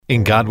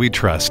In God we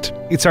trust.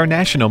 It's our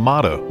national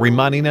motto,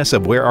 reminding us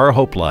of where our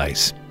hope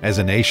lies, as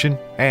a nation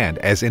and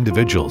as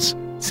individuals.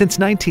 Since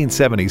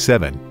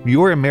 1977,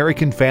 your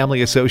American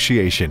Family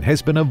Association has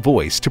been a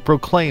voice to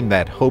proclaim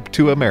that hope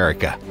to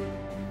America.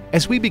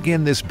 As we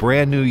begin this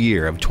brand new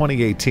year of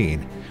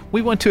 2018,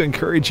 we want to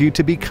encourage you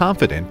to be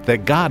confident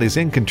that God is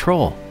in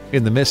control.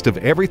 In the midst of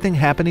everything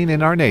happening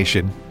in our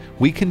nation,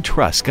 we can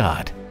trust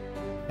God.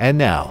 And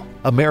now,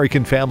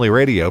 American Family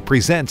Radio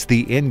presents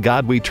the In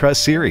God We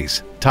Trust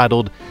series,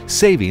 titled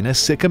Saving a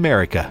Sick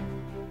America.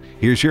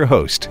 Here's your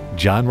host,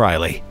 John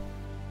Riley.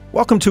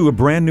 Welcome to a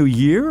brand new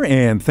year,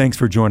 and thanks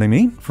for joining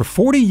me. For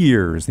 40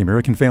 years, the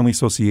American Family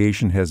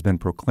Association has been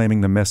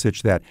proclaiming the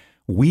message that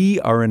we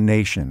are a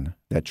nation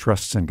that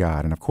trusts in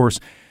God. And of course,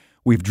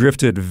 we've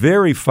drifted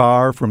very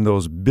far from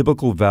those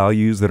biblical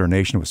values that our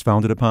nation was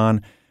founded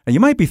upon. And you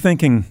might be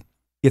thinking,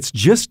 it's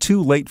just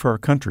too late for our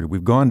country.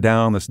 We've gone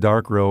down this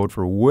dark road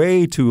for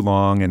way too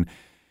long, and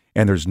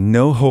there's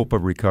no hope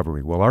of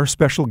recovery. Well, our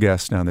special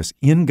guest on this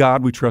In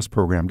God We Trust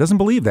program doesn't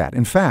believe that.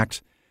 In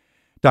fact,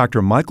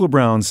 Dr. Michael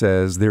Brown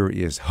says there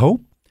is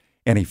hope,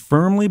 and he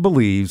firmly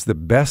believes the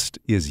best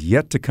is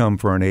yet to come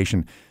for our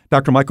nation.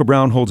 Dr. Michael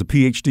Brown holds a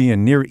Ph.D.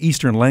 in Near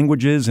Eastern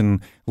Languages and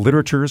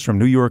Literatures from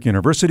New York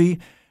University.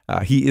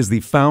 He is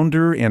the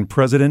founder and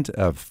president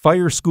of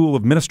Fire School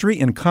of Ministry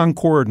in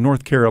Concord,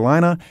 North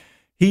Carolina.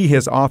 He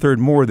has authored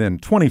more than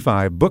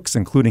 25 books,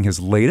 including his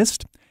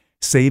latest,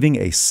 Saving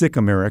a Sick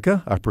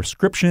America, a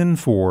prescription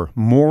for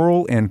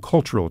moral and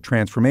cultural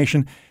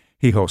transformation.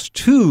 He hosts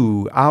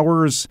 2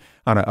 hours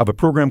of a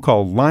program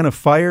called Line of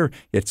Fire.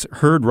 It's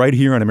heard right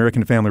here on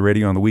American Family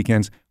Radio on the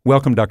weekends.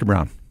 Welcome, Dr.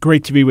 Brown.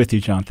 Great to be with you,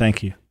 John.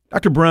 Thank you.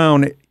 Dr.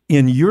 Brown,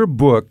 in your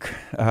book,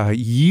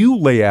 you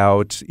lay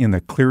out in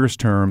the clearest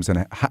terms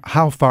and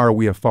how far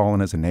we have fallen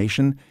as a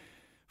nation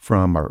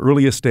from our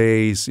earliest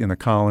days in the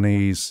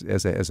colonies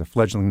as a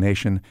fledgling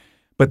nation.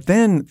 But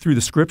then through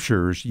the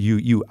scriptures,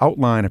 you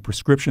outline a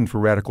prescription for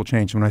radical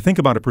change. When I think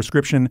about a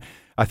prescription,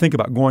 I think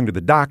about going to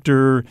the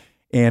doctor.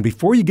 And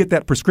before you get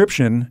that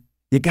prescription,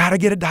 you got to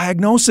get a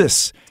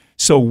diagnosis.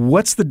 So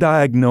what's the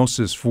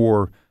diagnosis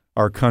for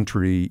our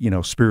country,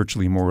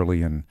 spiritually,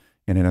 morally, and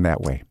in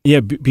that way? Yeah,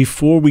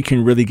 before we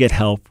can really get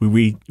help,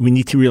 we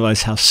need to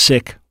realize how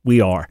sick we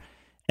are.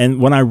 And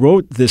when I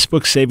wrote this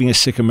book, Saving a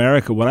Sick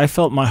America, what I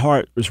felt in my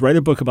heart was write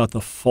a book about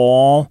the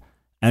fall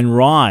and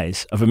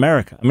rise of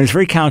America. I mean, it's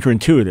very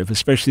counterintuitive,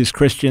 especially as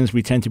Christians.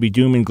 We tend to be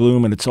doom and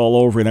gloom and it's all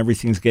over and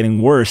everything's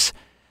getting worse.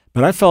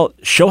 But I felt,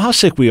 show how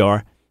sick we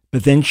are,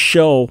 but then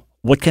show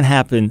what can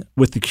happen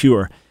with the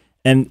cure.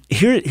 And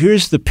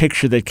here's the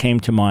picture that came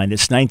to mind.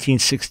 It's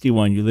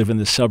 1961. You live in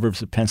the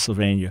suburbs of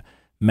Pennsylvania,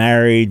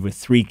 married with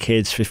 3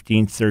 kids,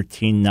 15,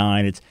 13,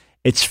 9.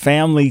 It's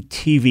family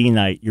TV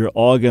night. You're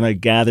all going to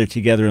gather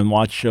together and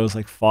watch shows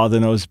like Father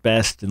Knows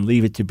Best and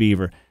Leave It to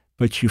Beaver,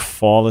 but you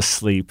fall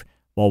asleep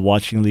while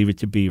watching Leave It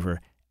to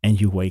Beaver,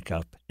 and you wake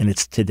up, and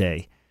it's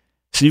today.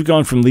 So you've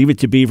gone from Leave It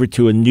to Beaver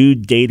to a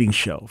nude dating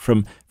show,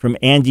 from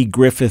Andy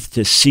Griffith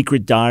to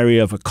Secret Diary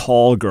of a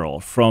Call Girl,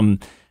 from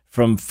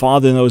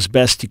Father Knows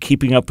Best to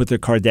Keeping Up with the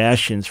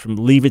Kardashians, from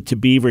Leave It to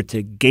Beaver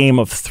to Game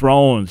of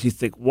Thrones. You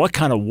think, what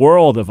kind of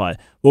world have I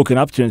woken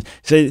up to? And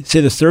say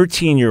the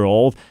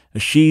 13-year-old,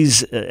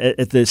 she's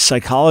at the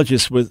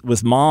psychologist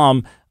with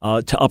mom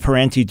to up her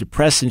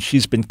antidepressant.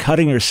 She's been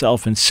cutting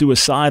herself and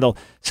suicidal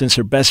since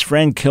her best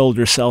friend killed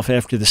herself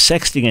after the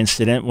sexting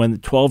incident when the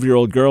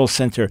 12-year-old girl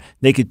sent her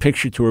naked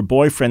picture to her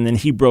boyfriend, then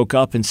he broke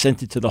up and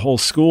sent it to the whole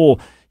school.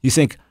 You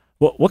think,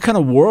 what kind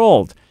of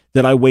world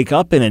that I wake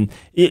up in? And,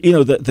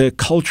 the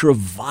culture of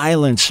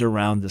violence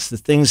around us, the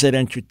things that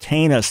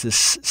entertain us,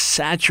 this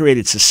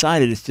saturated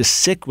society that's just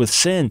sick with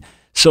sin.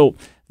 So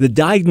the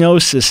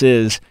diagnosis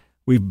is,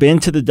 we've been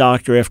to the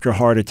doctor after a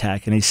heart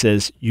attack, and he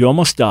says, you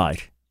almost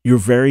died. You're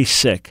very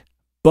sick.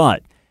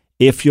 But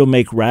if you'll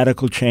make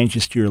radical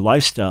changes to your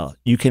lifestyle,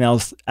 you can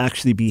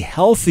actually be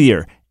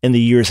healthier in the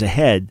years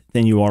ahead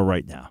than you are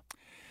right now.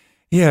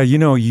 Yeah,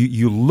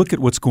 you look at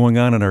what's going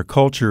on in our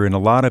culture, and a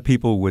lot of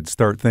people would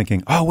start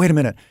thinking, oh, wait a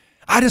minute,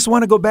 I just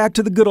want to go back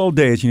to the good old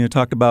days. You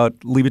talked about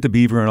Leave It to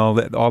Beaver and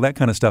all that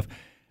kind of stuff.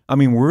 I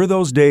mean, were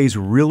those days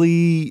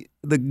really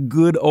the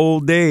good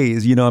old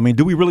days?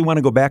 Do we really want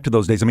to go back to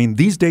those days? I mean,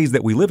 these days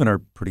that we live in are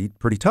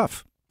pretty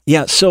tough.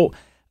 Yeah, so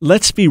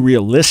let's be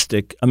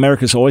realistic.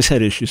 America's always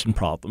had issues and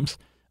problems.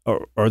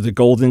 Are the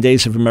golden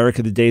days of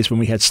America the days when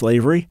we had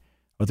slavery?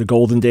 Are the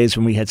golden days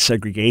when we had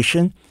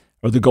segregation?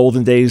 Or the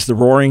golden days, the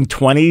roaring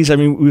 20s? I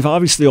mean, we've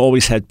obviously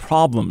always had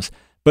problems,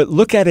 but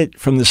look at it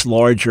from this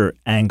larger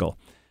angle.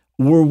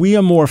 Were we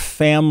a more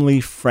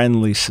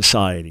family-friendly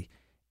society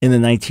in the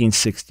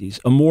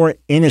 1960s, a more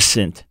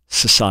innocent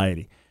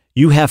society?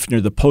 Hugh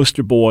Hefner, the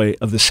poster boy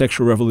of the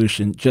sexual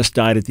revolution, just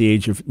died at the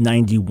age of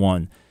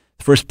 91.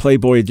 The first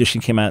Playboy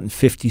edition came out in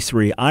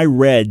 53. I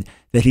read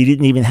that he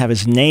didn't even have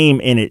his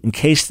name in it. In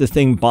case the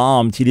thing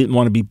bombed, he didn't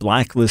want to be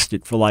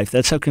blacklisted for life.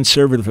 That's how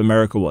conservative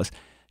America was.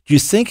 Do you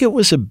think it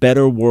was a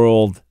better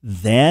world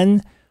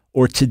then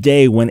or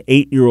today when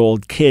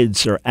 8-year-old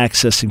kids are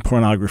accessing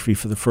pornography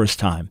for the first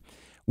time?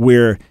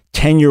 where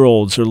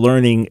 10-year-olds are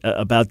learning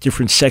about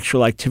different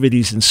sexual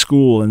activities in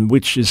school and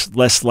which is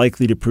less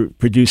likely to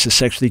produce a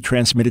sexually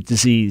transmitted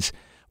disease,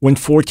 when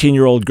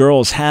 14-year-old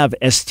girls have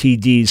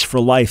STDs for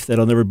life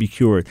that'll never be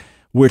cured,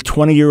 where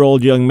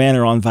 20-year-old young men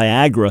are on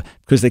Viagra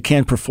because they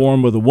can't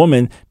perform with a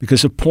woman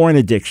because of porn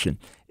addiction.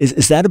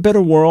 Is that a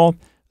better world?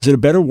 Is it a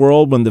better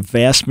world when the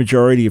vast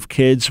majority of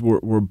kids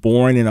were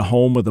born in a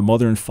home with a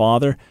mother and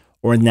father?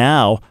 Or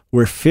now,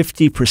 where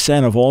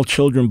 50% of all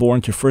children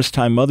born to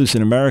first-time mothers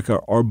in America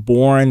are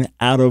born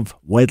out of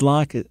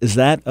wedlock? Is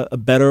that a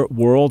better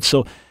world?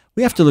 So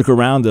we have to look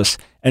around us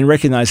and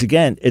recognize,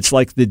 again, it's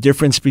like the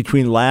difference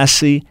between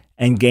Lassie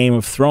and Game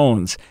of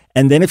Thrones.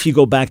 And then if you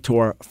go back to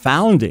our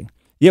founding,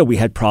 yeah, we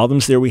had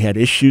problems there, we had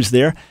issues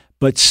there,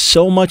 but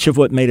so much of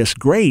what made us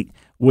great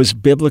was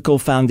biblical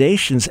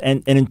foundations.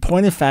 And in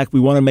point of fact, we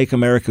want to make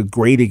America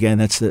great again.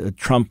 That's the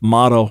Trump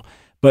motto.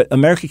 But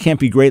America can't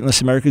be great unless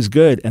America is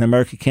good, and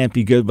America can't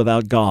be good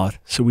without God.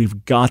 So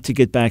we've got to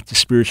get back to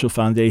spiritual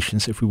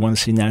foundations if we want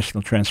to see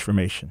national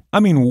transformation.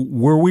 I mean,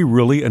 were we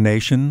really a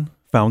nation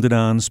founded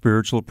on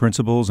spiritual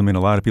principles? I mean,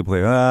 a lot of people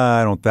say,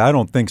 I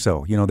don't think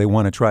so. You know, they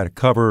want to try to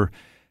cover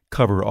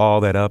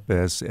all that up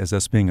as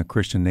us being a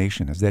Christian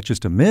nation. Is that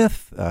just a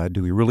myth?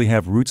 Do we really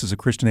have roots as a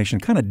Christian nation?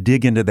 Kind of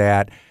dig into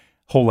that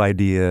whole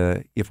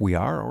idea if we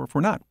are or if we're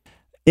not.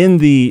 In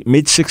the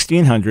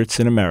mid-1600s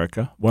in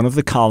America, one of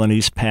the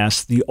colonies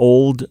passed the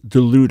Old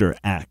Deluder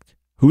Act.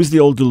 Who was the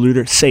Old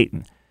Deluder?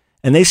 Satan.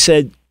 And they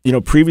said,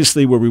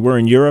 previously where we were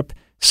in Europe,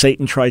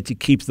 Satan tried to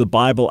keep the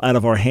Bible out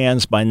of our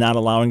hands by not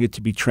allowing it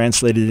to be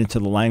translated into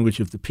the language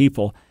of the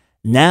people.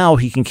 Now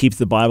he can keep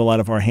the Bible out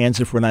of our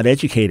hands if we're not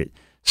educated.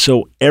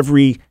 So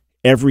every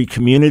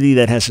community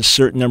that has a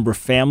certain number of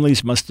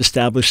families must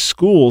establish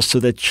schools so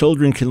that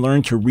children can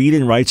learn to read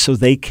and write so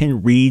they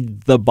can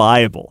read the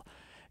Bible.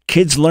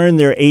 Kids learn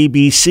their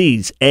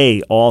ABCs.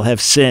 A, all have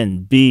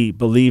sinned. B,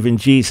 believe in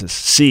Jesus.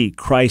 C,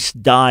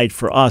 Christ died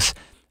for us.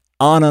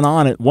 On and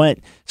on it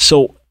went.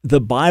 So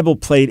the Bible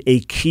played a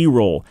key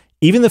role.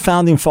 Even the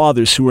founding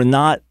fathers, who were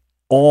not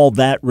all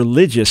that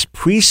religious,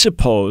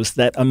 presupposed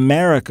that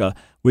America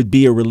would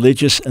be a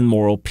religious and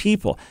moral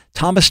people.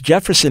 Thomas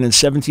Jefferson in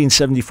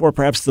 1774,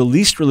 perhaps the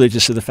least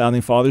religious of the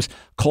founding fathers,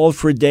 called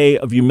for a day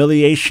of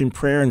humiliation,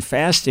 prayer, and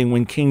fasting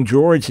when King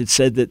George had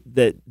said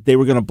that they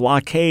were going to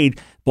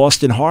blockade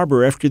Boston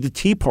Harbor after the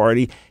Tea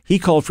Party. He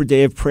called for a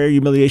day of prayer,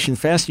 humiliation,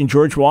 fasting.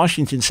 George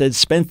Washington said,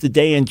 spent the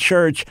day in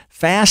church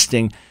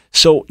fasting.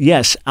 So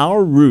yes,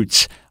 our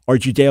roots are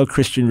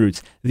Judeo-Christian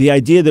roots. The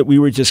idea that we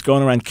were just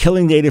going around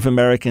killing Native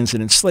Americans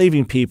and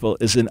enslaving people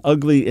is an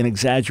ugly and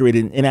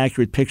exaggerated and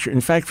inaccurate picture. In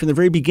fact, from the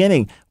very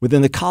beginning,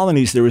 within the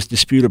colonies, there was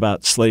dispute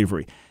about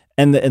slavery.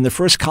 And the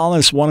first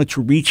colonists wanted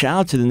to reach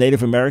out to the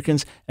Native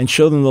Americans and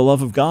show them the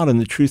love of God and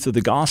the truth of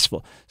the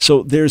gospel.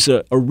 So there's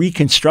a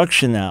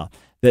reconstruction now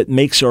that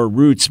makes our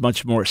roots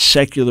much more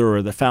secular,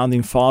 or the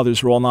founding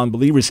fathers were all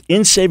non-believers.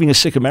 In Saving a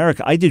Sick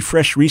America, I did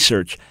fresh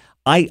research.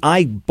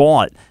 I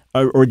bought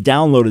or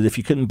downloaded, if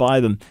you couldn't buy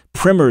them,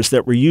 primers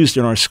that were used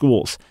in our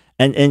schools.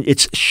 And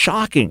it's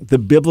shocking, the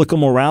biblical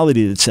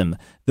morality that's in them,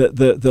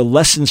 the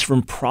lessons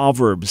from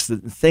Proverbs,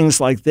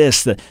 things like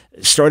this,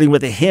 starting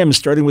with a hymn,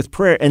 starting with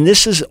prayer. And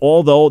this is,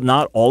 although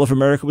not all of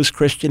America was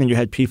Christian and you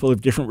had people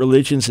of different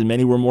religions and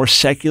many were more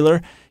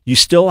secular, you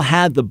still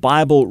had the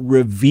Bible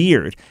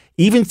revered.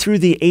 Even through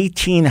the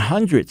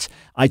 1800s,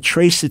 I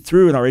traced it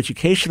through in our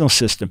educational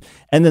system.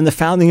 And then the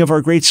founding of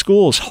our great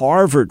schools,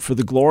 Harvard for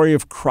the glory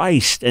of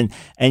Christ, and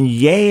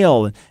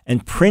Yale,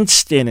 and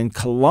Princeton, and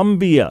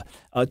Columbia.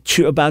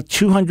 About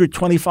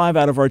 225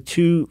 out of our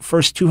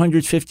first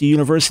 250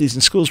 universities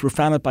and schools were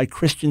founded by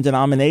Christian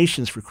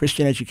denominations for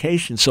Christian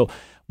education. So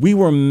we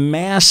were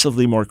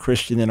massively more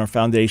Christian in our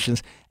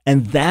foundations.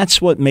 And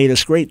that's what made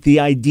us great. The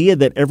idea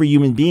that every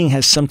human being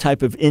has some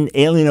type of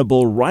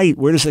inalienable right,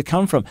 where does it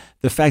come from?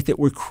 The fact that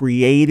we're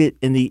created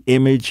in the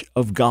image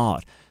of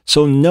God.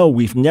 So no,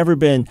 we've never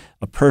been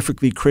a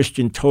perfectly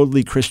Christian,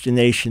 totally Christian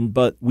nation,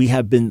 but we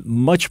have been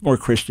much more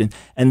Christian.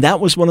 And that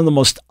was one of the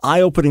most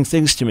eye-opening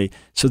things to me.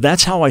 So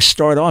that's how I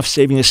start off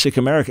Saving a Sick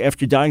America.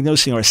 After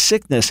diagnosing our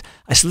sickness,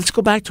 I said, let's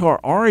go back to our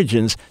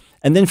origins.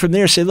 And then from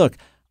there say, look,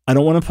 I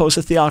don't want to impose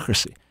a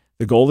theocracy.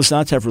 The goal is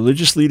not to have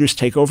religious leaders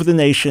take over the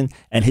nation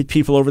and hit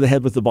people over the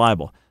head with the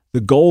Bible. The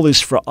goal is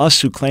for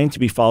us who claim to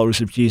be followers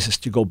of Jesus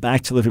to go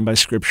back to living by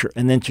Scripture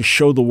and then to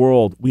show the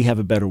world we have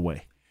a better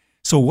way.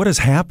 So what has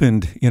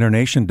happened in our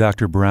nation,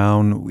 Dr.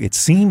 Brown? It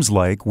seems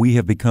like we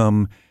have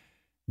become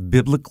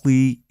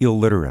biblically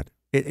illiterate.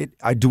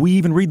 Do we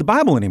even read the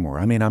Bible anymore?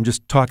 I mean, I'm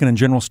just talking in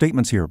general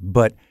statements here,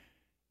 but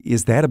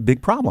is that a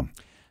big problem?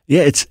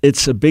 Yeah,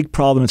 it's a big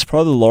problem. It's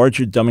part of the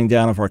larger dumbing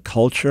down of our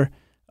culture.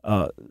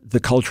 The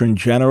culture in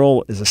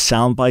general is a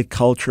soundbite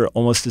culture,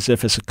 almost as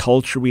if as a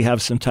culture we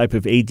have some type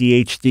of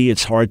ADHD.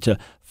 It's hard to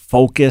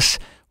focus.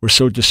 We're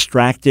so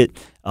distracted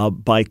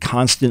by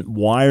constant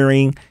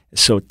wiring,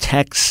 so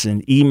texts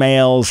and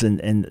emails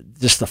and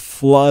just a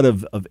flood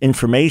of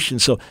information.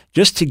 So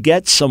just to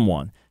get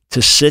someone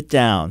to sit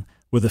down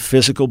with a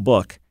physical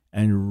book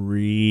and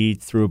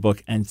read through a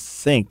book and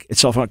think.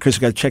 It's all fun. Chris,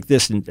 we've got to check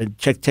this and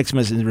check text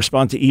messages and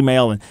respond to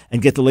email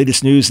and get the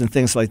latest news and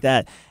things like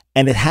that.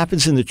 And it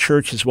happens in the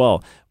church as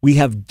well. We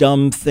have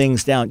dumbed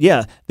things down.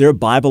 Yeah, there are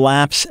Bible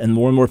apps and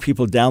more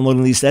people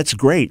downloading these. That's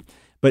great.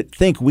 But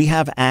think we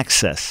have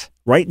access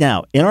right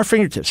now in our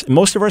fingertips, in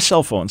most of our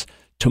cell phones,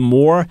 to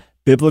more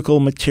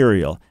biblical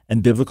material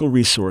and biblical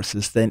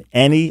resources than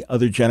any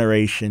other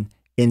generation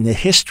in the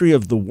history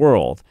of the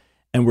world.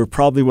 And we're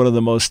probably one of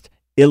the most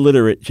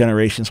illiterate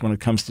generations when it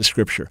comes to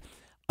Scripture.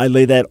 I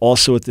lay that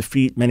also at the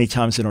feet many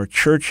times in our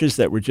churches,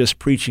 that we're just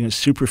preaching a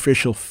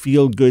superficial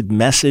feel-good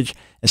message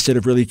instead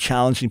of really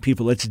challenging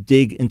people. Let's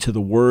dig into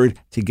the Word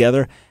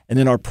together. And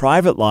in our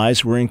private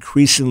lives, we're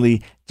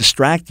increasingly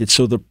distracted.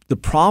 So the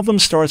problem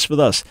starts with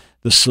us.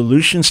 The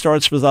solution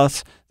starts with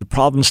us. The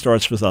problem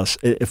starts with us.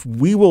 If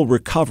we will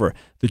recover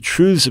the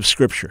truths of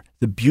Scripture,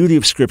 the beauty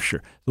of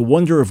Scripture, the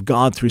wonder of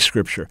God through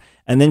Scripture,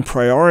 and then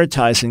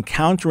prioritize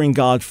encountering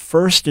God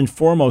first and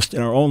foremost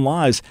in our own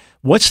lives,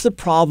 what's the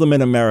problem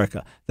in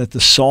America? That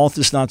the salt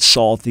is not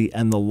salty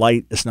and the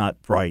light is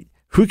not bright.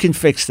 Who can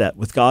fix that?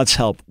 With God's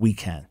help, we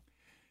can.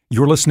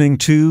 You're listening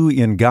to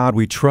In God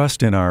We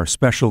Trust, and our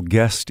special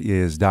guest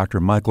is Dr.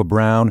 Michael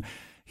Brown.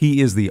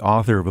 He is the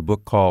author of a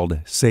book called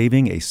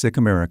Saving a Sick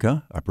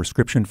America, a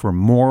prescription for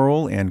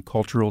moral and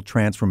cultural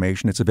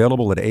transformation. It's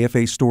available at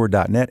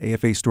afastore.net,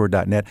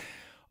 afastore.net.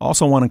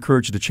 Also want to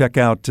encourage you to check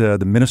out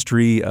the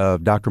ministry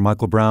of Dr.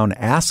 Michael Brown,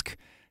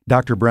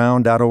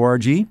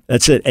 askdrbrown.org.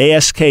 That's it,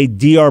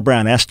 ASKDR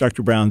Brown,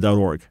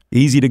 askdrbrown.org.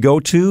 Easy to go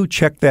to.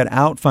 Check that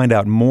out. Find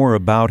out more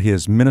about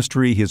his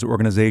ministry, his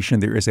organization.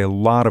 There is a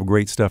lot of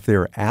great stuff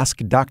there,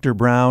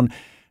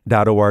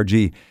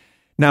 askdrbrown.org.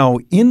 Now,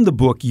 in the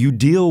book, you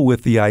deal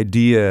with the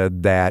idea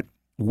that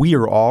we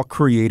are all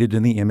created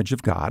in the image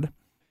of God.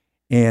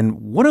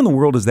 And what in the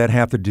world does that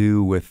have to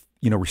do with,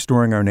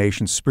 restoring our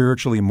nation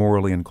spiritually,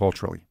 morally, and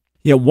culturally?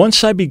 Yeah,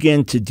 once I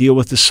begin to deal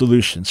with the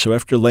solution, so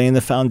after laying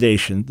the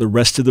foundation, the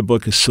rest of the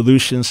book is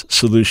solutions,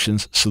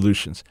 solutions,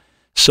 solutions.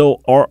 So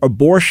our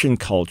abortion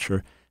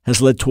culture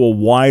has led to a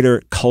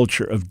wider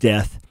culture of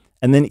death.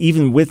 And then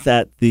even with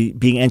that, the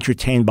being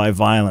entertained by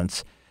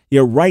violence.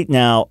 Right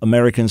now,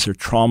 Americans are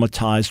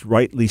traumatized,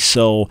 rightly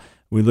so.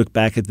 We look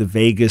back at the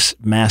Vegas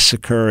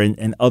massacre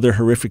and other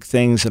horrific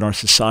things in our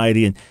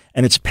society,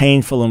 and it's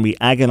painful and we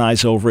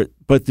agonize over it.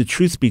 But the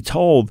truth be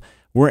told,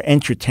 we're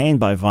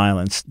entertained by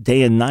violence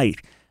day and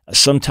night.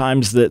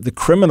 Sometimes the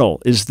criminal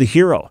is the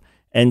hero,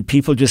 and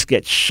people just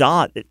get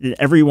shot.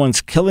 Everyone's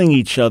killing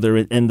each other,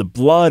 and the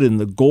blood and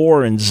the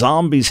gore and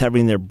zombies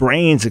having their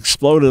brains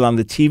exploded on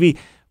the TV.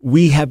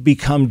 We have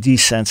become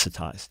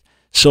desensitized.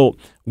 So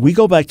we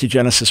go back to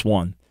Genesis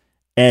 1,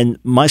 and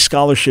my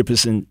scholarship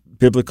is in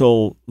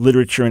biblical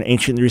literature and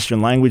ancient Near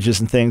Eastern languages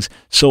and things.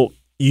 So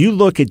you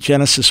look at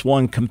Genesis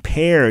 1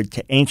 compared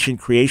to ancient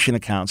creation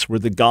accounts where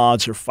the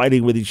gods are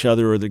fighting with each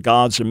other, or the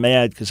gods are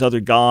mad because other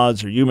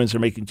gods or humans are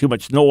making too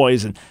much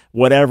noise and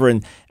whatever,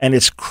 and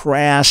it's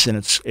crass and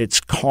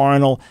it's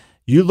carnal.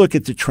 You look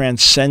at the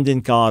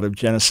transcendent God of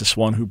Genesis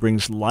 1 who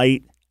brings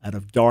light out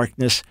of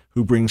darkness,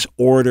 who brings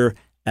order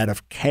out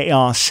of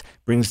chaos,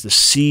 brings the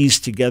seas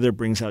together,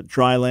 brings out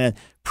dry land,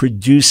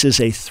 produces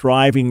a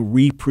thriving,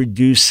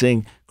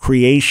 reproducing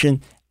creation,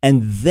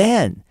 and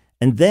then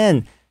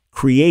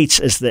creates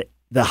as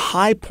the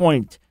high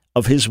point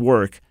of his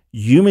work,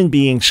 human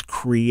beings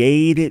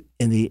created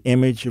in the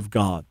image of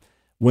God.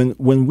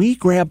 When we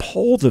grab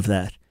hold of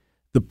that,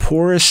 the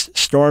poorest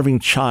starving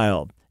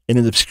child in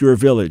an obscure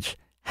village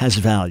has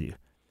value.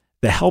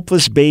 The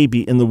helpless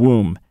baby in the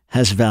womb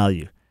has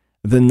value.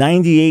 The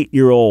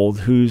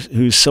 98-year-old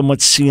who's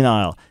somewhat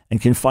senile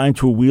and confined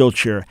to a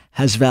wheelchair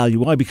has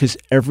value. Why? Because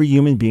every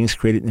human being is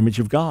created in the image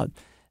of God.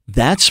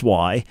 That's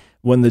why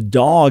when the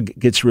dog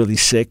gets really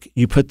sick,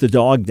 you put the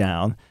dog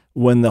down.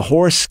 When the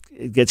horse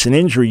gets an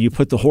injury, you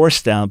put the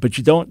horse down. But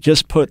you don't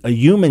just put a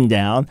human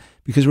down,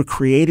 because we're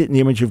created in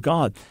the image of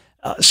God.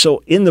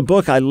 So in the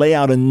book, I lay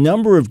out a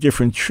number of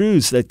different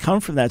truths that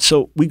come from that.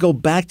 So we go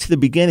back to the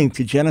beginning,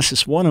 to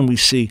Genesis 1, and we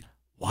see,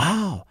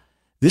 wow,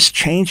 this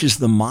changes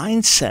the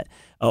mindset.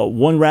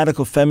 One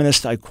radical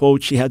feminist, I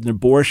quote, she had an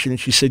abortion, and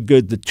she said,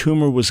 good, the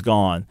tumor was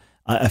gone.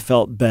 I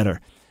felt better.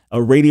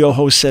 A radio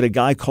host said a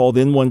guy called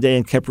in one day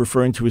and kept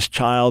referring to his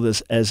child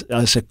as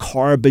a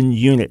carbon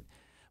unit.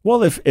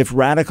 Well, if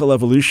radical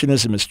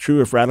evolutionism is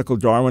true, if radical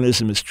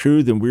Darwinism is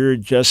true, then we're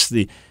just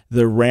the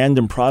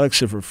random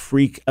products of a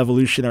freak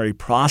evolutionary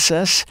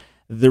process.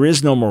 There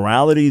is no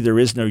morality. There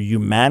is no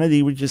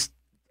humanity. We just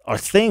are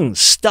things,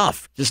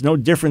 stuff, just no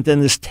different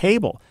than this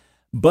table.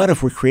 But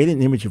if we're created in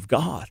the image of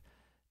God,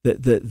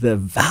 the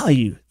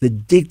value, the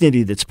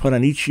dignity that's put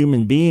on each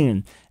human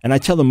being. And I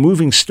tell a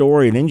moving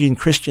story. An Indian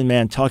Christian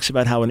man talks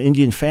about how an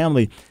Indian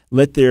family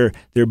let their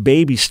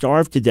baby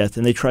starve to death,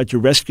 and they tried to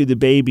rescue the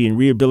baby and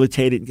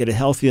rehabilitate it and get it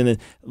healthy, and then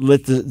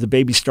let the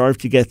baby starve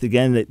to death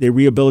again. They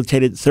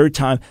rehabilitated it the third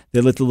time.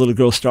 They let the little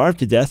girl starve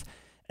to death,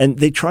 and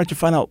they tried to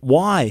find out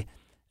why.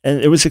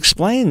 And it was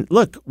explained,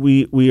 look,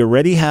 we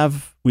already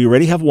have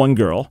one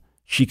girl.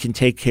 She can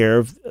take care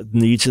of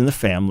needs in the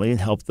family and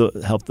help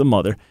the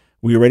mother.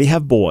 We already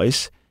have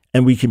boys,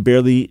 and we can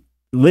barely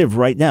live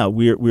right now.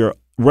 We're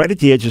right at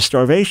the edge of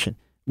starvation.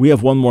 We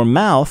have one more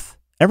mouth.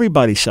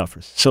 Everybody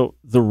suffers. So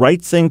the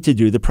right thing to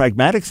do, the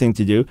pragmatic thing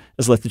to do,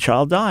 is let the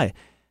child die.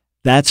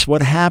 That's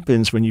what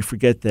happens when you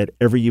forget that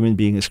every human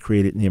being is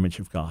created in the image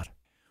of God.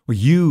 Well,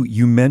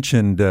 you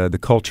mentioned the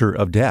culture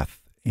of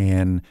death,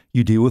 and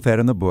you deal with that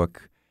in the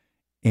book.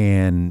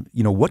 And,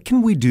 what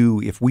can we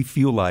do if we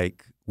feel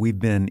like we've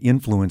been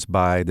influenced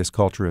by this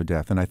culture of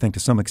death? And I think to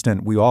some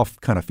extent we all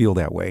kind of feel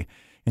that way.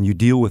 And you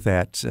deal with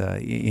that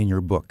in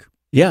your book.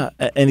 Yeah,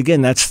 and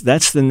again, that's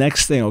the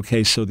next thing.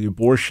 Okay, so the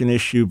abortion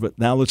issue, but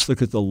now let's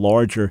look at the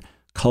larger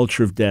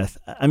culture of death.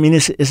 I mean,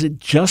 is it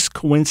just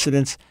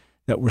coincidence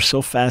that we're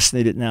so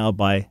fascinated now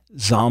by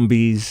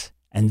zombies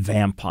and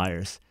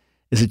vampires?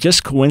 Is it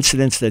just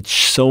coincidence that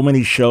so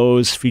many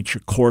shows feature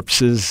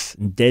corpses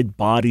and dead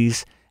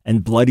bodies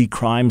and bloody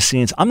crime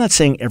scenes? I'm not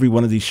saying every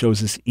one of these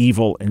shows is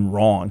evil and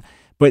wrong,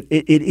 but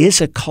it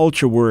is a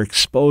culture where we're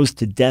exposed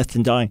to death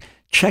and dying.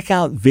 Check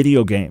out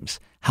video games,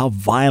 how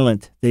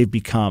violent they've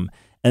become,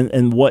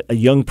 and what a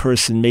young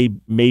person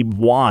may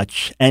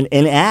watch and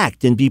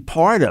act and be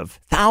part of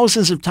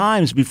thousands of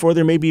times before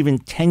they're maybe even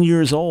 10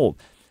 years old.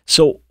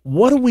 So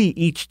what do we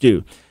each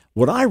do?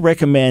 What I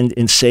recommend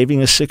in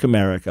Saving a Sick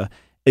America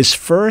is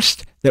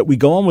first that we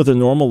go on with a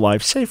normal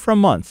life, say for a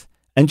month,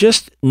 and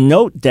just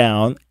note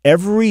down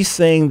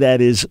everything that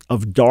is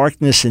of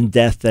darkness and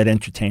death that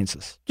entertains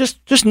us.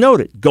 Just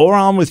note it. Go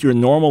on with your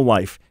normal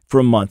life for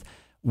a month.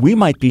 We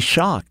might be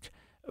shocked.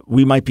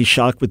 We might be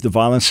shocked with the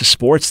violence of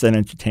sports that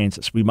entertains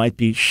us. We might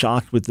be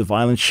shocked with the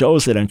violent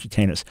shows that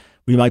entertain us.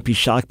 We might be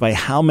shocked by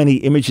how many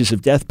images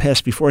of death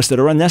pass before us that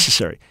are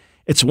unnecessary.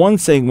 It's one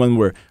thing when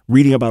we're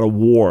reading about a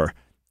war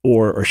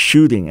or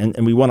shooting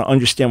and we want to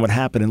understand what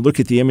happened and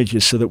look at the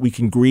images so that we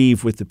can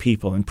grieve with the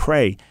people and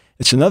pray.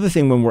 It's another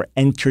thing when we're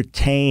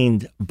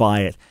entertained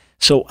by it.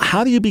 So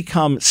how do you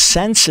become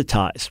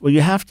sensitized? Well,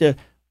 you have to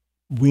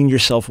wean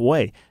yourself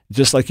away.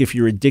 Just like if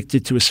you're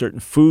addicted to a certain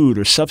food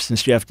or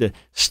substance, you have to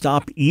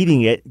stop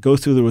eating it, go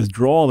through the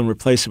withdrawal, and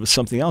replace it with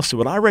something else. So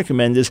what I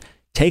recommend is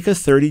take a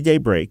 30-day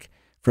break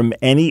from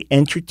any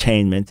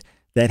entertainment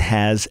that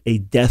has a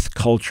death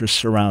culture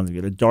surrounding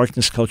it, a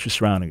darkness culture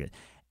surrounding it,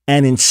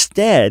 and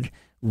instead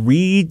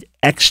read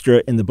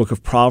extra in the book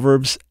of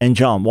Proverbs and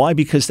John. Why?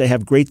 Because they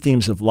have great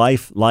themes of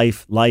life,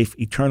 life, life,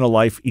 eternal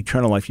life,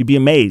 eternal life. You'd be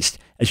amazed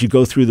as you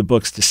go through the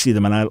books to see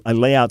them, and I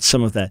lay out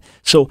some of that.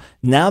 So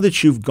now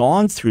that you've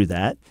gone through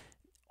that,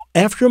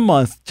 after a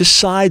month,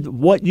 decide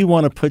what you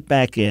want to put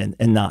back in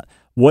and not.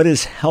 What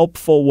is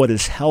helpful, what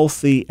is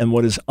healthy, and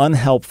what is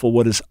unhelpful,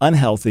 what is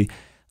unhealthy.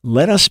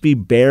 Let us be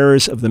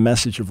bearers of the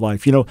message of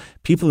life.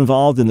 People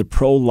involved in the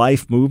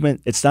pro-life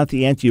movement, it's not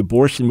the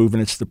anti-abortion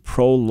movement, it's the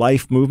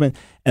pro-life movement.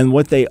 And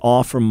what they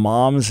offer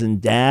moms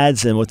and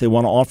dads and what they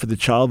want to offer the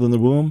child in the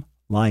womb,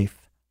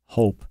 life,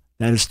 hope.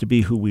 That is to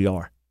be who we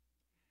are.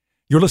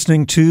 You're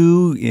listening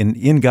to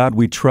In God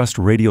We Trust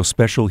radio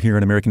special here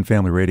on American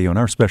Family Radio, and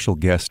our special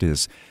guest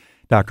is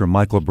Dr.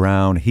 Michael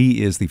Brown.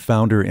 He is the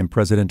founder and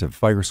president of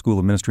Fire School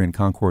of Ministry in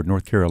Concord,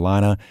 North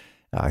Carolina.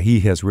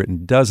 He has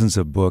written dozens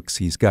of books.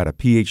 He's got a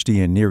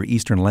PhD in Near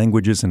Eastern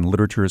Languages and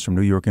Literatures from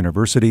New York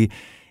University.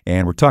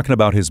 And we're talking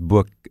about his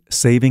book,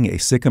 Saving a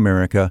Sick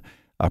America,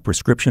 A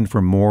Prescription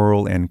for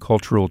Moral and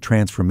Cultural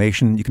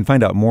Transformation. You can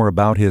find out more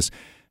about his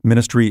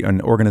ministry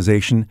and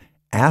organization,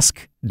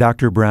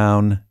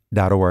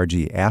 AskDrBrown.org.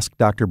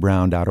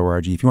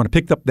 AskDrBrown.org. If you want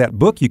to pick up that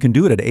book, you can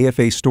do it at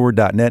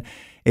afastore.net,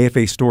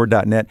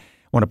 afastore.net.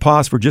 I want to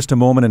pause for just a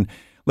moment and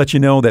let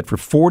you know that for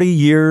 40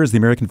 years, the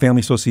American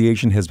Family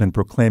Association has been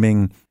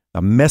proclaiming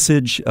a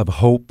message of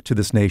hope to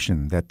this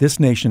nation, that this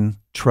nation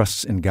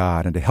trusts in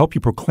God. And to help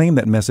you proclaim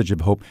that message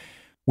of hope,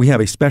 we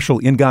have a special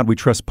In God We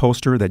Trust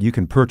poster that you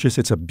can purchase.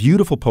 It's a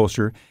beautiful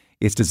poster.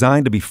 It's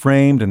designed to be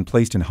framed and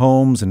placed in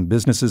homes and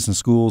businesses and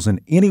schools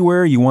and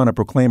anywhere you want to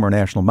proclaim our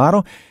national motto.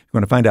 If you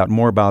want to find out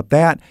more about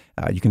that,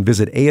 you can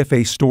visit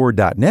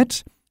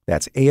afastore.net.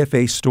 That's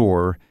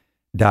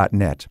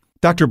afastore.net.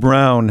 Dr.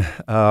 Brown,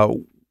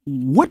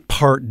 what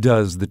part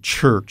does the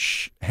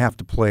church have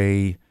to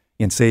play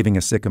in saving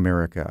a sick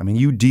America? I mean,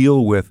 you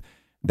deal with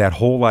that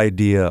whole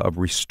idea of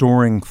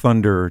restoring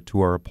thunder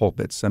to our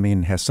pulpits. I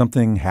mean, has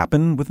something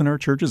happened within our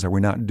churches? Are we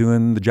not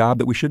doing the job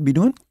that we should be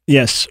doing?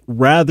 Yes.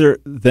 Rather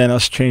than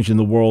us changing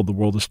the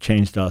world has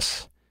changed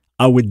us.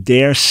 I would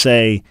dare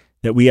say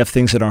that we have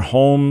things in our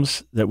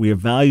homes, that we have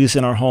values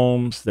in our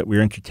homes, that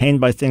we're entertained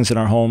by things in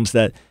our homes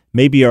that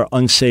maybe our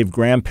unsaved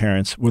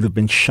grandparents would have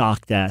been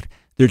shocked at.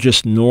 They're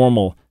just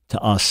normal to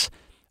us.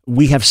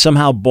 We have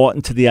somehow bought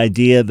into the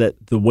idea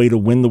that the way to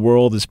win the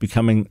world is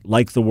becoming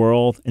like the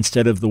world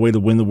instead of the way to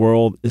win the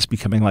world is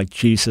becoming like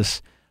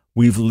Jesus.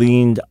 We've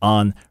leaned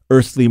on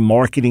earthly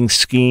marketing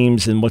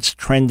schemes and what's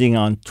trending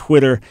on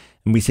Twitter,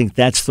 and we think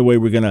that's the way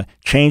we're going to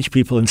change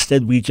people.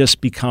 Instead, we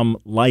just become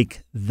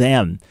like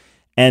them.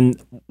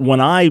 And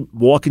when I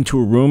walk into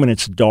a room and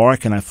it's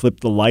dark and I flip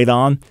the light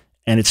on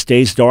and it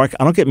stays dark,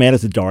 I don't get mad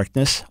at the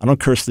darkness. I don't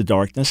curse the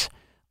darkness.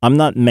 I'm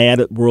not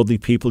mad at worldly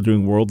people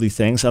doing worldly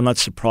things. I'm not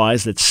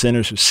surprised that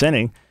sinners are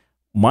sinning.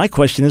 My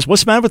question is,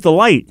 what's the matter with the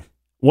light?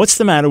 What's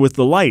the matter with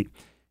the light?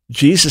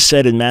 Jesus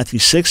said in Matthew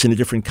 6 in a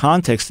different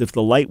context, if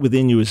the light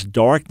within you is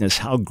darkness,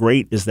 how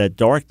great is that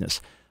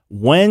darkness?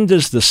 When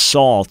does the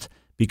salt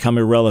become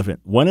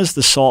irrelevant? When is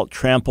the salt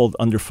trampled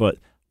underfoot?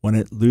 When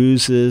it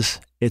loses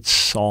its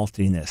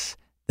saltiness.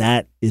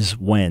 That is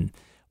when.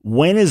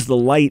 When is the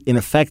light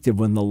ineffective?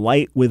 When the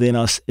light within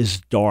us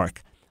is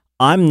dark.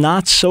 I'm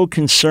not so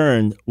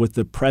concerned with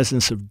the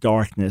presence of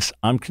darkness.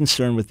 I'm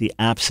concerned with the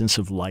absence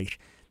of light.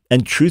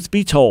 And truth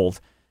be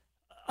told,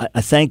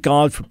 I thank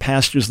God for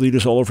pastors,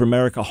 leaders all over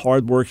America,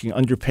 hardworking,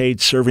 underpaid,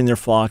 serving their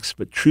flocks.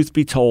 But truth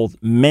be told,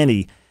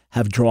 many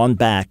have drawn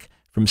back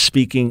from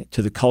speaking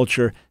to the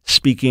culture,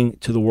 speaking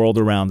to the world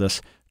around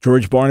us.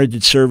 George Barna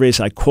did surveys.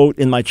 I quote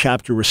in my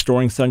chapter,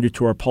 Restoring Thunder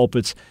to Our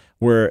Pulpits,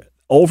 where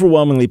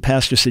overwhelmingly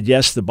pastors said,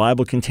 yes, the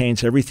Bible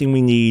contains everything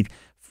we need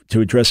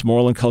to address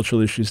moral and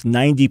cultural issues.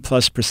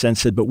 90+%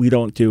 said, but we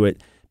don't do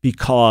it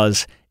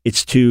because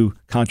it's too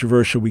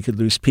controversial. We could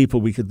lose people.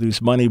 We could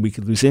lose money. We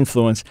could lose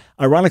influence.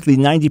 Ironically,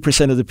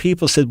 90% of the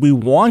people said, we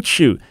want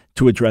you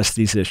to address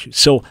these issues.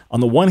 So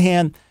on the one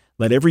hand,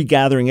 let every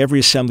gathering, every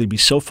assembly be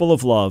so full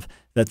of love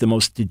that the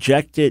most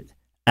dejected,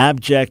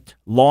 abject,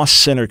 lost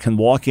sinner can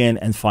walk in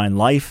and find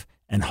life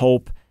and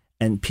hope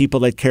and people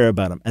that care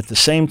about him. At the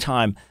same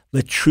time,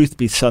 let truth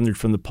be thundered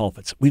from the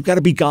pulpits. We've got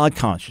to be God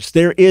conscious.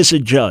 There is a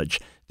judge.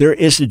 There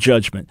is a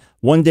judgment.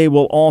 One day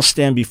we'll all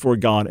stand before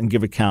God and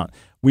give account.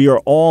 We are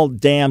all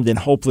damned and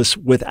hopeless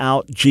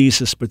without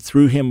Jesus, but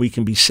through him we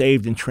can be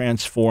saved and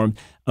transformed.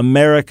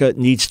 America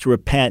needs to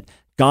repent.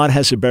 God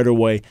has a better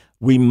way.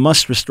 We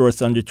must restore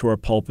thunder to our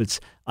pulpits.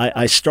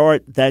 I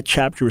start that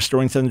chapter,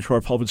 Restoring Thunder to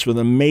Our Pulpits, with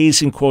an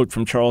amazing quote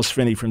from Charles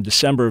Finney from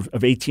December of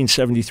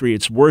 1873.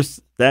 It's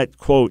worth that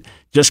quote,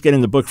 just get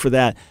in the book for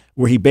that,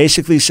 where he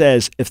basically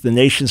says, if the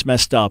nation's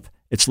messed up,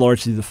 it's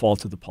largely the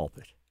fault of the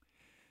pulpit.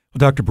 Well,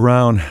 Dr.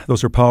 Brown,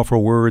 those are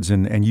powerful words,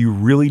 and you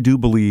really do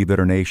believe that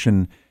our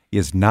nation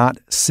is not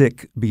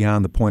sick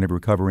beyond the point of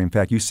recovery. In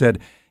fact, you said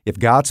if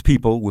God's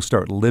people will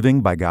start living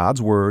by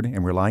God's word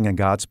and relying on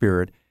God's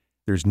Spirit,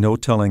 there's no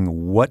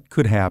telling what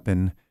could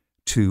happen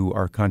to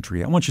our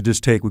country. I want you to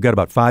just we've got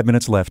about 5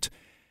 minutes left,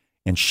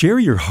 and share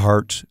your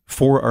heart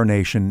for our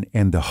nation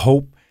and the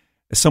hope.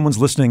 As someone's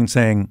listening and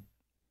saying,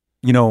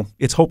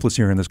 it's hopeless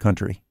here in this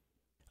country.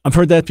 I've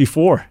heard that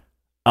before.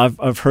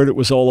 I've heard it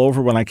was all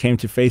over when I came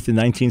to faith in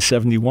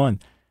 1971.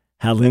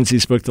 Hal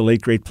Lindsey's book, The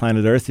Late Great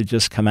Planet Earth, had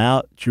just come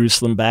out.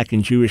 Jerusalem back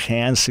in Jewish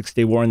hands,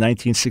 Six-Day War in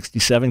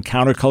 1967,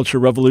 counterculture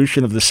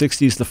revolution of the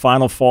 60s, the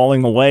final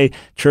falling away,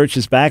 church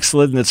is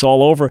backslidden, it's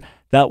all over.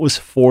 That was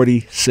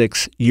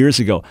 46 years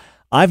ago.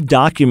 I've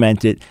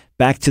documented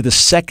back to the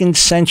 2nd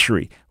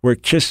century where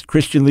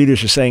Christian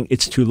leaders are saying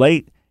it's too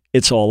late,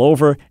 it's all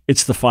over,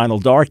 it's the final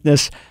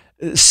darkness.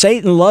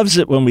 Satan loves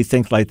it when we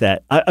think like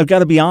that. I've got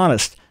to be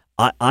honest.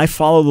 I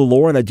follow the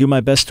Lord. I do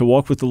my best to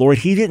walk with the Lord.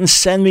 He didn't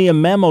send me a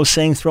memo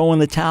saying throw in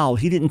the towel.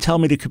 He didn't tell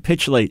me to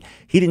capitulate.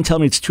 He didn't tell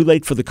me it's too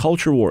late for the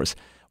culture wars.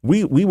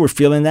 We were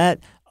feeling that.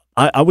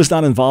 I was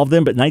not involved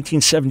in, but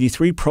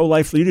 1973,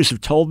 pro-life leaders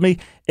have told me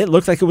it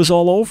looked like it was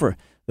all over.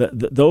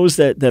 Those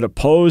that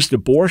opposed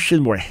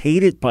abortion were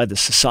hated by the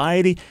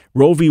society.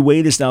 Roe v.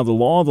 Wade is now the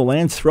law of the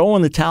land. Throw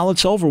in the towel,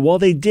 it's over. Well,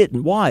 they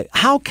didn't. Why?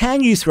 How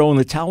can you throw in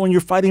the towel when you're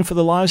fighting for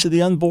the lives of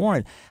the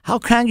unborn? How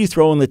can you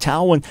throw in the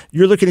towel when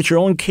you're looking at your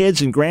own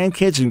kids and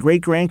grandkids and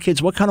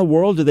great-grandkids? What kind of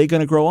world are they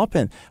going to grow up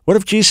in? What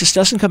if Jesus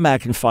doesn't come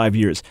back in 5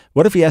 years?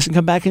 What if he hasn't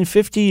come back in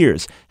 50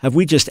 years? Have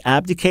we just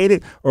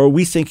abdicated, or are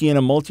we thinking in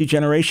a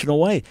multi-generational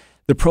way?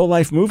 The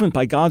pro-life movement,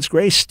 by God's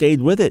grace,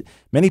 stayed with it.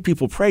 Many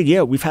people prayed,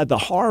 we've had the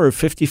horror of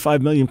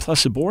 55 million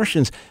plus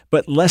abortions,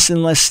 but less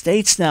and less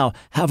states now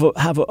have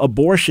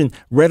abortion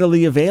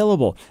readily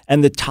available,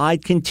 and the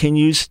tide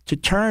continues to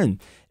turn.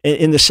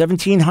 In the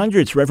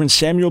 1700s, Reverend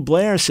Samuel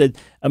Blair said,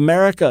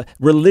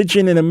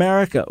 religion in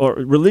America, or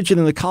religion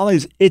in the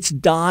colonies, it's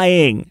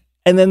dying.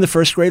 And then the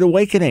First Great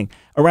Awakening.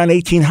 Around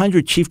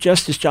 1800, Chief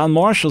Justice John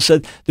Marshall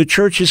said the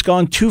church has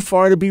gone too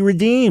far to be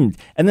redeemed.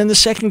 And then the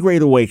Second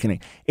Great Awakening.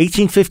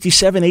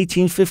 1857,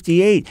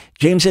 1858,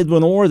 James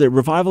Edwin Orr, the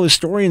revival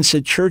historian,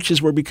 said churches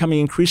were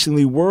becoming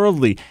increasingly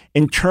worldly,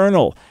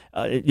 internalized,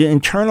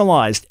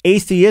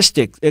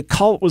 atheistic. A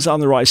cult was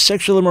on the rise.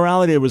 Sexual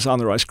immorality was on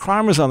the rise.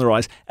 Crime was on the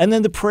rise. And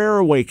then the Prayer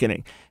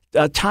Awakening.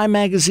 Time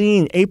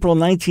Magazine, April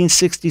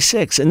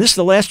 1966. And this is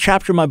the last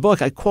chapter of my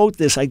book. I quote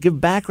this. I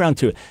give background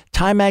to it.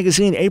 Time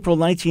Magazine, April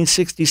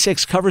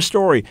 1966. Cover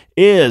story,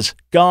 Is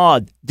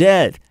God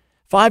Dead?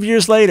 5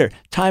 years later,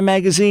 Time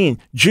Magazine,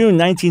 June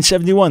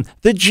 1971.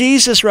 The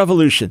Jesus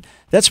Revolution.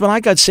 That's when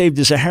I got saved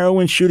as a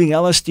heroin shooting,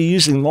 LSD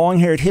using,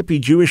 long-haired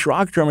hippie Jewish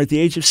rock drummer at the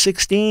age of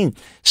 16.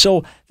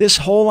 So this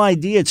whole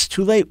idea, it's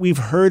too late. We've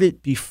heard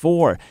it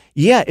before.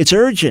 Yeah, it's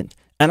urgent.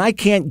 And I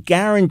can't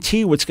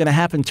guarantee what's going to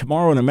happen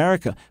tomorrow in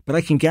America, but I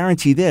can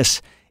guarantee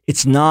this.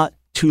 It's not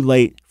too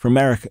late for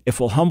America. If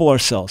we'll humble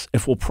ourselves,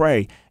 if we'll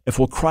pray, if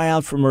we'll cry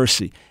out for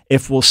mercy,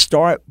 if we'll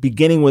start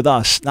beginning with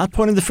us, not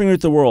pointing the finger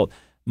at the world,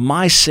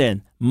 my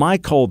sin, my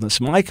coldness,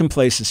 my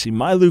complacency,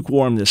 my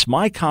lukewarmness,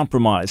 my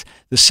compromise,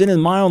 the sin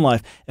in my own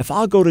life, if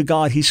I'll go to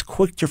God, He's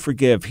quick to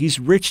forgive. He's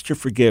rich to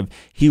forgive.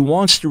 He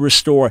wants to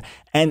restore.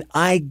 And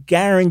I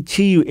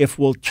guarantee you, if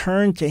we'll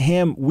turn to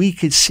Him, we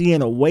could see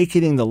an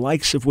awakening the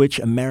likes of which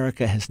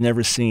America has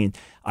never seen.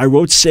 I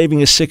wrote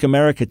Saving a Sick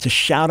America to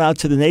shout out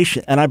to the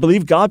nation, and I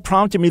believe God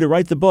prompted me to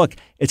write the book.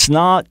 It's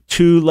not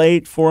too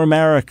late for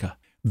America.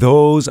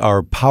 Those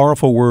are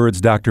powerful words,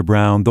 Dr.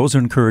 Brown. Those are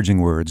encouraging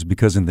words,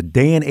 because in the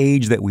day and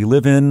age that we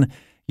live in,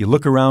 you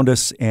look around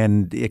us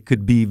and it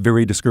could be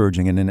very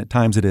discouraging, and at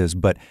times it is,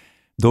 but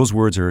those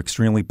words are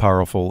extremely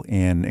powerful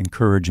and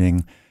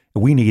encouraging.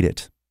 We need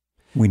it.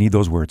 We need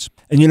those words.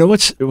 And you know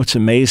what's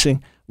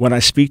amazing? When I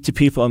speak to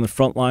people on the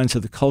front lines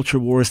of the culture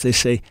wars, they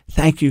say,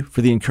 thank you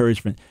for the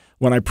encouragement.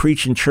 When I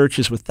preach in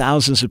churches with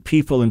thousands of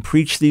people and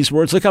preach these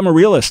words, look, I'm a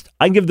realist.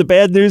 I can give the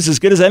bad news as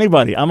good as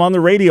anybody. I'm on the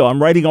radio.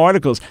 I'm writing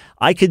articles.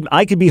 I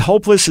could be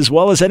hopeless as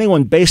well as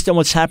anyone based on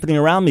what's happening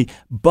around me.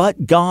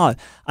 But God,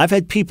 I've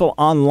had people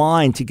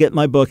online to get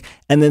my book,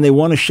 and then they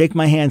want to shake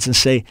my hands and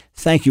say,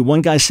 thank you.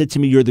 One guy said to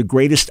me, you're the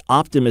greatest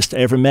optimist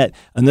I ever met.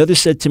 Another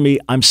said to me,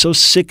 I'm so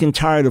sick and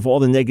tired of all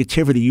the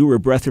negativity. You were a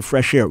breath of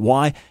fresh air.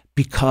 Why?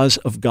 Because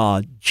of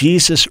God.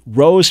 Jesus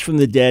rose from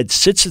the dead,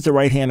 sits at the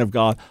right hand of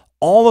God.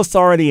 All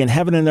authority in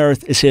heaven and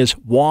earth is His.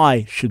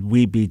 Why should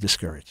we be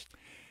discouraged?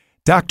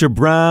 Dr.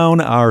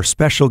 Brown, our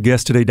special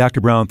guest today.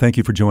 Dr. Brown, thank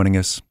you for joining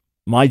us.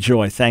 My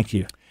joy. Thank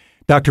you.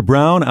 Dr.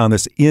 Brown on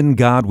this In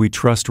God We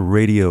Trust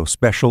radio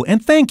special.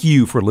 And thank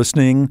you for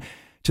listening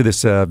to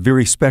this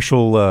very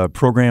special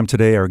program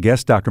today. Our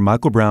guest, Dr.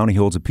 Michael Brown, he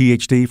holds a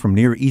Ph.D. from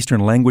Near Eastern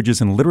Languages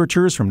and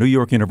Literatures from New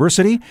York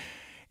University.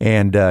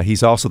 And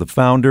he's also the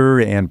founder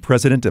and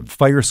president of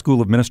Fire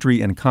School of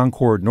Ministry in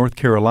Concord, North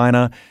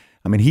Carolina.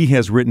 I mean, he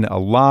has written a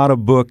lot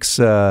of books,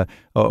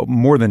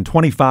 more than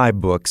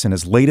 25 books, and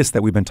his latest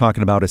that we've been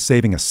talking about is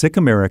Saving a Sick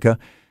America,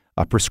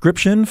 a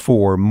prescription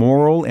for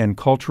moral and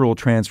cultural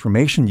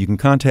transformation. You can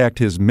contact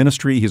his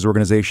ministry, his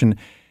organization.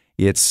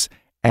 It's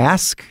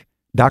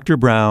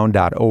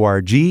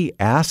askdrbrown.org,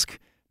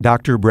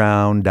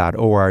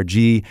 askdrbrown.org.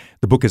 The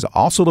book is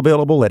also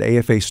available at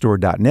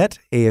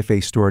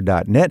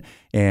afastore.net,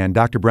 and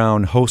Dr.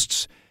 Brown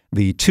hosts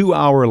the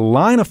 2-hour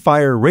Line of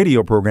Fire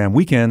radio program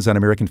weekends on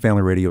American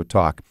Family Radio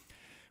Talk.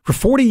 For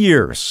 40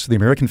 years, the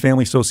American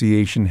Family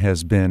Association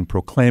has been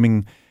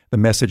proclaiming the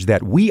message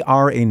that we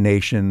are a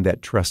nation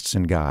that trusts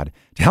in God.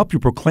 To help you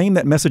proclaim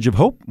that message of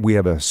hope, we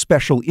have a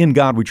special In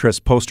God We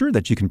Trust poster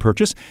that you can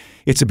purchase.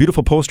 It's a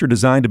beautiful poster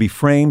designed to be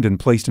framed and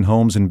placed in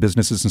homes and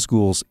businesses and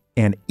schools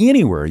and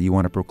anywhere you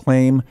want to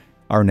proclaim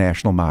our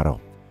national motto.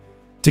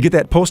 To get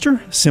that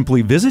poster,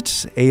 simply visit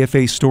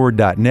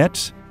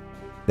afastore.net.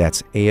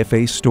 That's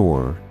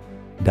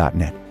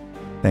afastore.net.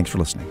 Thanks for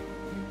listening.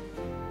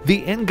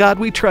 The In God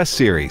We Trust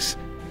series,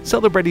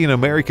 celebrating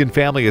American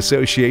Family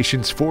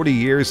Association's 40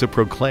 years of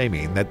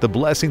proclaiming that the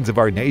blessings of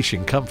our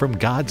nation come from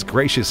God's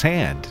gracious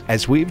hand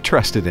as we've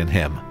trusted in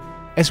Him.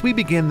 As we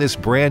begin this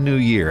brand new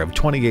year of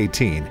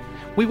 2018,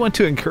 we want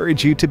to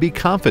encourage you to be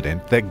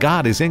confident that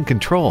God is in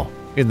control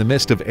in the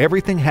midst of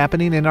everything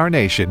happening in our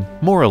nation,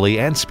 morally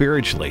and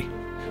spiritually.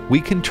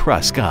 We can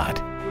trust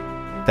God.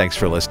 Thanks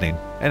for listening,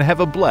 and have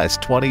a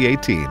blessed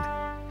 2018.